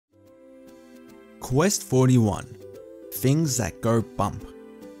Quest 41. Things that go bump.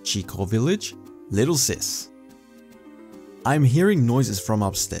 Chico Village, Little Sis. I'm hearing noises from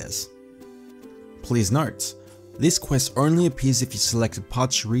upstairs. Please note, this quest only appears if you selected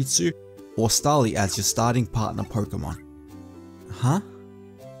Pachirisu or Starly as your starting partner Pokemon. Huh?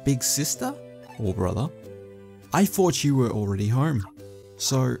 Big sister? Or brother? I thought you were already home.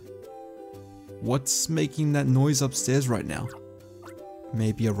 So, what's making that noise upstairs right now?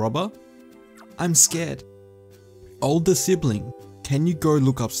 Maybe a robber? I'm scared. Older sibling, can you go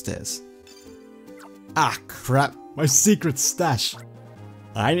look upstairs? Ah crap, my secret stash.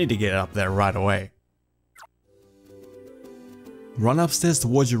 I need to get up there right away. Run upstairs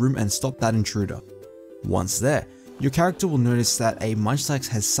towards your room and stop that intruder. Once there, your character will notice that a Munchlax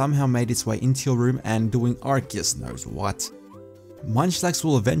has somehow made its way into your room and doing Arceus knows what. Munchlax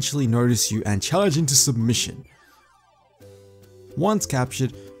will eventually notice you and challenge into submission. Once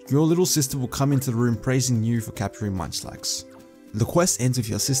captured, your little sister will come into the room praising you for capturing Munchlax. The quest ends with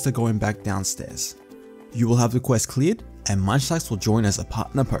your sister going back downstairs. You will have the quest cleared and Munchlax will join as a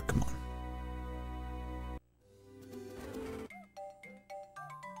partner Pokemon.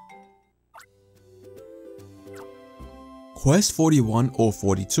 Quest 41 or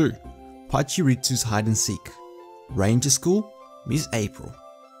 42. Pachirisu's Hide and Seek. Ranger School, Miss April.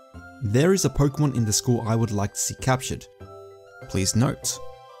 There is a Pokemon in the school I would like to see captured. Please note,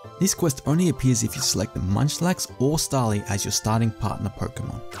 this quest only appears if you select the Munchlax or Starly as your starting partner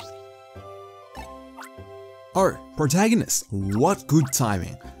Pokemon. Oh, protagonist, what good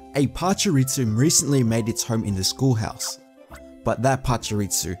timing! A Pachirisu recently made its home in the schoolhouse. But that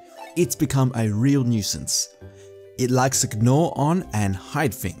Pachirisu, it's become a real nuisance. It likes to gnaw on and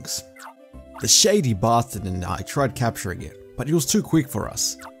hide things. The shady bastard and I tried capturing it, but it was too quick for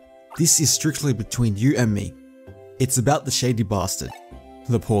us. This is strictly between you and me. It's about the shady bastard.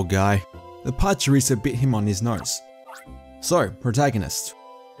 The poor guy. The Pachirisu bit him on his nose. So, protagonist,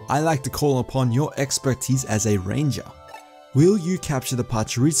 I like to call upon your expertise as a ranger. Will you capture the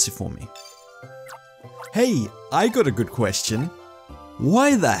Pachirisu for me? Hey, I got a good question.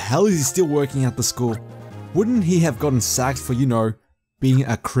 Why the hell is he still working at the school? Wouldn't he have gotten sacked for, you know, being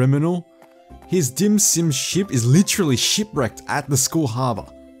a criminal? His dim sim ship is literally shipwrecked at the school harbour.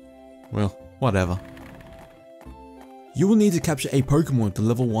 Well, whatever. You will need to capture a Pokemon with the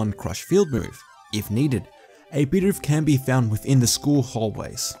level 1 Crush Field move. If needed, a Bidoof can be found within the school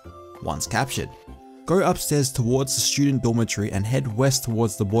hallways. Once captured, go upstairs towards the student dormitory and head west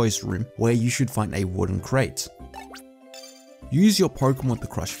towards the boys' room where you should find a wooden crate. Use your Pokemon with the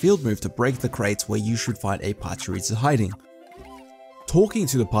Crush Field move to break the crates where you should find a Pachirisu hiding. Talking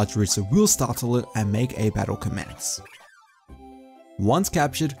to the Pachirisu will startle it and make a battle commence. Once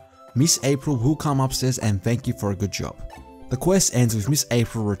captured, Miss April will come upstairs and thank you for a good job. The quest ends with Miss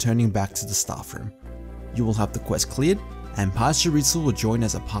April returning back to the staff room. You will have the quest cleared and Pachirisu will join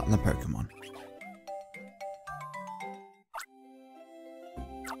as a partner Pokemon.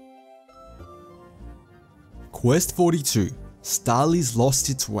 Quest 42. Starly's lost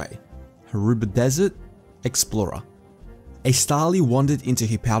its way. Haruba Desert, Explorer. A Starly wandered into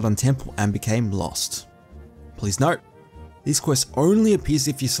Hippowdon Temple and became lost. Please note, this quest only appears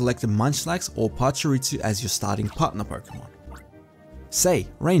if you select a Munchlax or Pachirisu as your starting partner Pokemon. Say,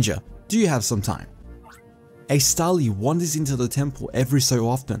 Ranger, do you have some time? A Starly wanders into the temple every so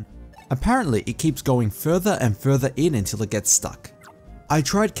often. Apparently it keeps going further and further in until it gets stuck. I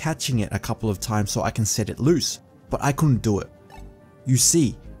tried catching it a couple of times so I can set it loose, but I couldn't do it. You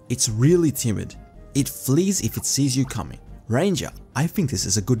see, it's really timid. It flees if it sees you coming. Ranger, I think this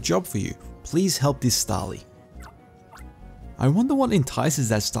is a good job for you. Please help this Starly. I wonder what entices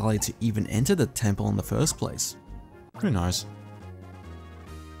that Starly to even enter the temple in the first place. Who knows?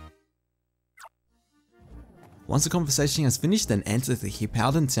 Once the conversation has finished, then enter the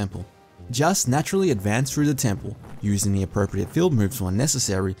Hippowdon Temple. Just naturally advance through the temple, using the appropriate field moves when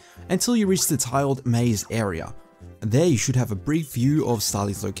necessary, until you reach the tiled maze area. There you should have a brief view of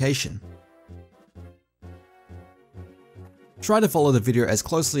Starly's location. Try to follow the video as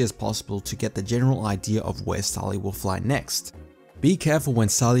closely as possible to get the general idea of where Starly will fly next. Be careful when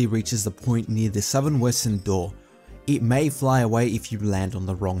Starly reaches the point near the southern western door. It may fly away if you land on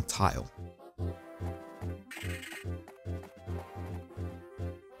the wrong tile.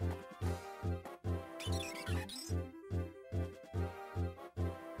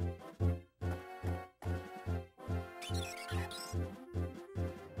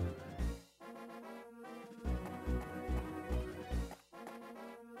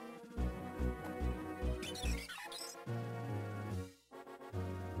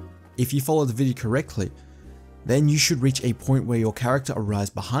 If you follow the video correctly, Then you should reach a point where your character arrives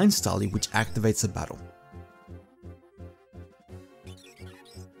behind Starly, which activates the battle.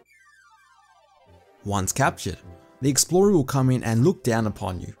 Once captured, the explorer will come in and look down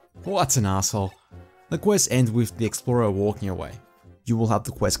upon you. What an asshole. The quest ends with the explorer walking away. You will have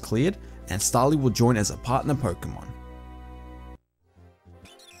the quest cleared and Starly will join as a partner Pokemon.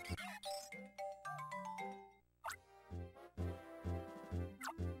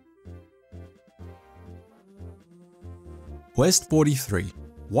 Quest 43.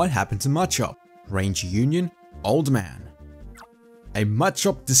 What happened to Machop? Ranger Union, Old Man. A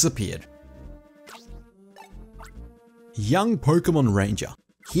Machop disappeared. Young Pokemon Ranger,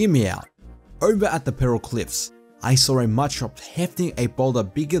 hear me out. Over at the Peril Cliffs, I saw a Machop hefting a boulder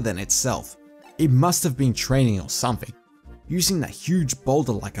bigger than itself. It must have been training or something, using that huge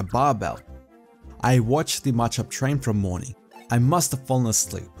boulder like a barbell. I watched the Machop train from morning. I must have fallen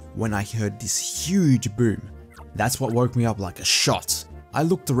asleep when I heard this huge boom. That's what woke me up like a shot. I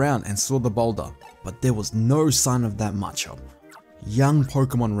looked around and saw the boulder, but there was no sign of that Machop. Young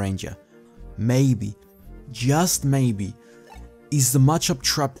Pokemon Ranger, maybe, just maybe, is the Machop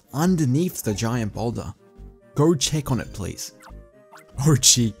trapped underneath the giant boulder? Go check on it please. Oh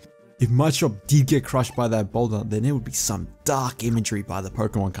gee, if Machop did get crushed by that boulder, then it would be some dark imagery by the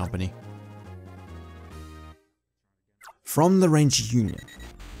Pokemon Company. From the Ranger Union,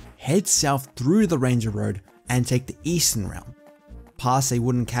 head south through the Ranger Road and take the eastern route. Pass a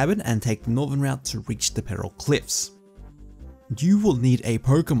wooden cabin and take the northern route to reach the Peril Cliffs. You will need a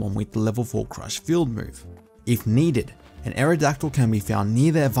Pokemon with the level 4 Crush Field move. If needed, an Aerodactyl can be found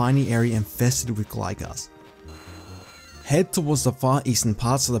near the viney area infested with Glycars. Head towards the far eastern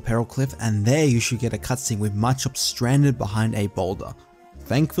parts of the Peril Cliff and there you should get a cutscene with Machop stranded behind a boulder.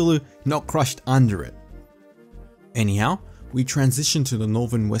 Thankfully, not crushed under it. Anyhow, we transition to the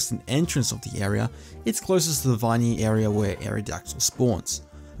northern western entrance of the area. It's closest to the viney area where Aerodactyl spawns.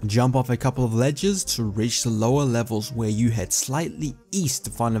 Jump off a couple of ledges to reach the lower levels where you head slightly east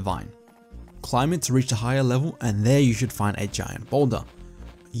to find a vine. Climb it to reach a higher level and there you should find a giant boulder.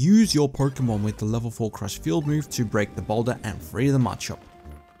 Use your Pokemon with the level 4 Crush Field move to break the boulder and free the Machop.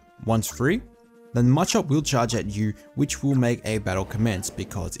 Once free, then Machop will charge at you, which will make a battle commence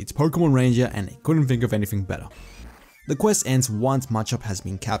because it's Pokemon Ranger and it couldn't think of anything better. The quest ends once Machop has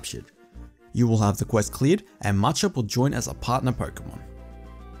been captured. You will have the quest cleared and Machop will join as a partner Pokemon.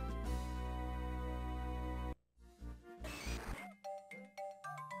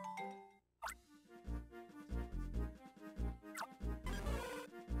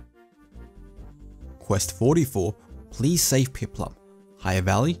 Quest 44, please save Piplup, Higher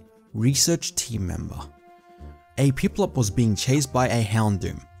Valley, Research Team Member. A Piplup was being chased by a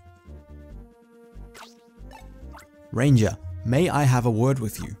Houndoom. Ranger, may I have a word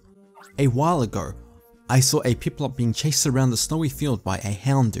with you? A while ago, I saw a Piplup being chased around the snowy field by a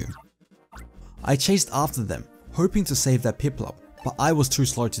Houndoom. I chased after them, hoping to save that Piplup, but I was too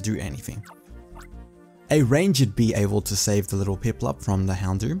slow to do anything. A Ranger'd be able to save the little Piplup from the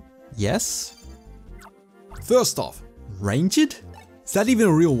Houndoom, yes? First off, Rangered? Is that even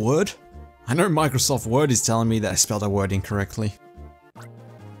a real word? I know Microsoft Word is telling me that I spelled a word incorrectly.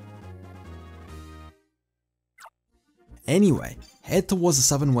 Anyway, head towards the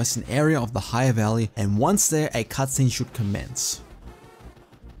southern western area of the Higher Valley and once there a cutscene should commence.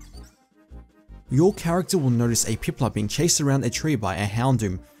 Your character will notice a Piplup being chased around a tree by a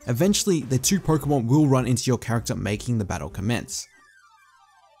Houndoom. Eventually, the two Pokemon will run into your character making the battle commence.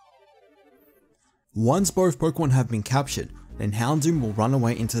 Once both Pokemon have been captured, then Houndoom will run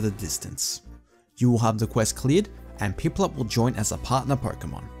away into the distance. You will have the quest cleared and Piplup will join as a partner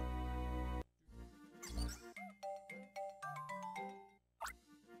Pokemon.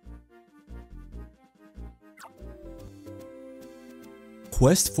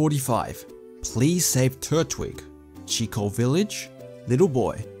 Quest 45, please save Turtwig, Chico Village, Little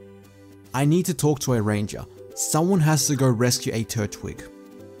Boy. I need to talk to a ranger. Someone has to go rescue a Turtwig.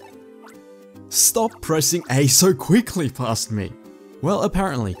 Stop pressing A so quickly past me. Well,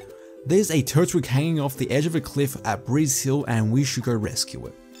 apparently, there's a Turtwig hanging off the edge of a cliff at Breeze Hill and we should go rescue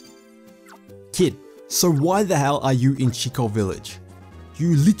it. Kid, so why the hell are you in Chico Village?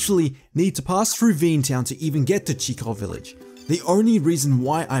 You literally need to pass through Town to even get to Chico Village. The only reason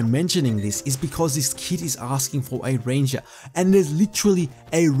why I'm mentioning this is because this kid is asking for a ranger and there's literally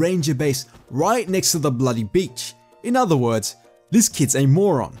a ranger base right next to the bloody beach. In other words, this kid's a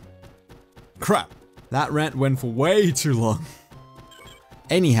moron. Crap, that rant went for way too long.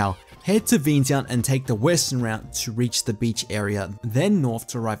 Anyhow, head to Town and take the western route to reach the beach area, then north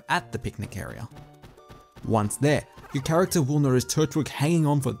to arrive at the picnic area. Once there, your character will notice Turtwig hanging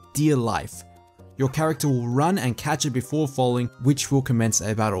on for dear life. Your character will run and catch it before falling, which will commence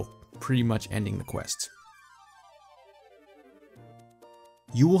a battle, pretty much ending the quest.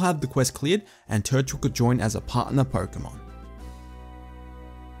 You will have the quest cleared and Turtwig will join as a partner Pokemon.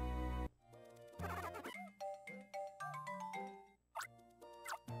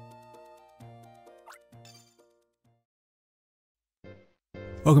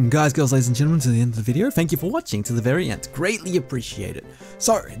 Welcome guys, girls, ladies and gentlemen to the end of the video. Thank you for watching to the very end. Greatly appreciate it.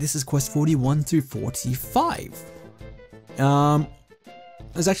 So, this is quest 41 to 45.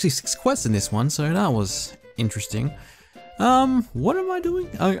 There's actually 6 quests in this one, so that was interesting. What am I doing?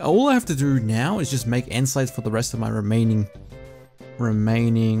 All I have to do now is just make Endslates for the rest of my remaining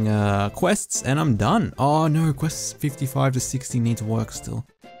quests, and I'm done. Oh no, quests 55 to 60 need to work still.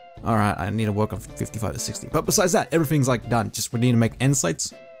 Alright, I need to work on 55 to 60. But besides that, everything's like done. Just we need to make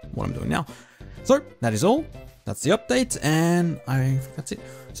Endslates, what I'm doing now. So, that is all. That's the update, and I think that's it.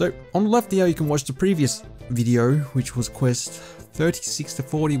 So, on the left here, you can watch the previous video, which was quest 36 to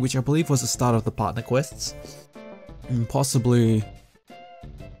 40, which I believe was the start of the partner quests. And possibly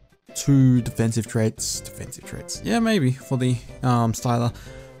 2 defensive traits. Yeah, maybe, for the styler.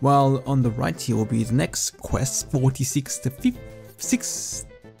 While on the right here will be the next quest, 46 to 56.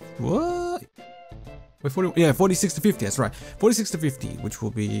 What? Wait, 46 to 50, that's right. 46 to 50, which will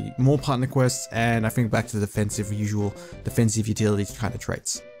be more partner quests, and I think back to the usual defensive utility kind of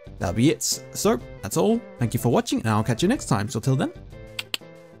traits. That'll be it. So, that's all. Thank you for watching, and I'll catch you next time. So till then,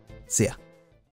 see ya.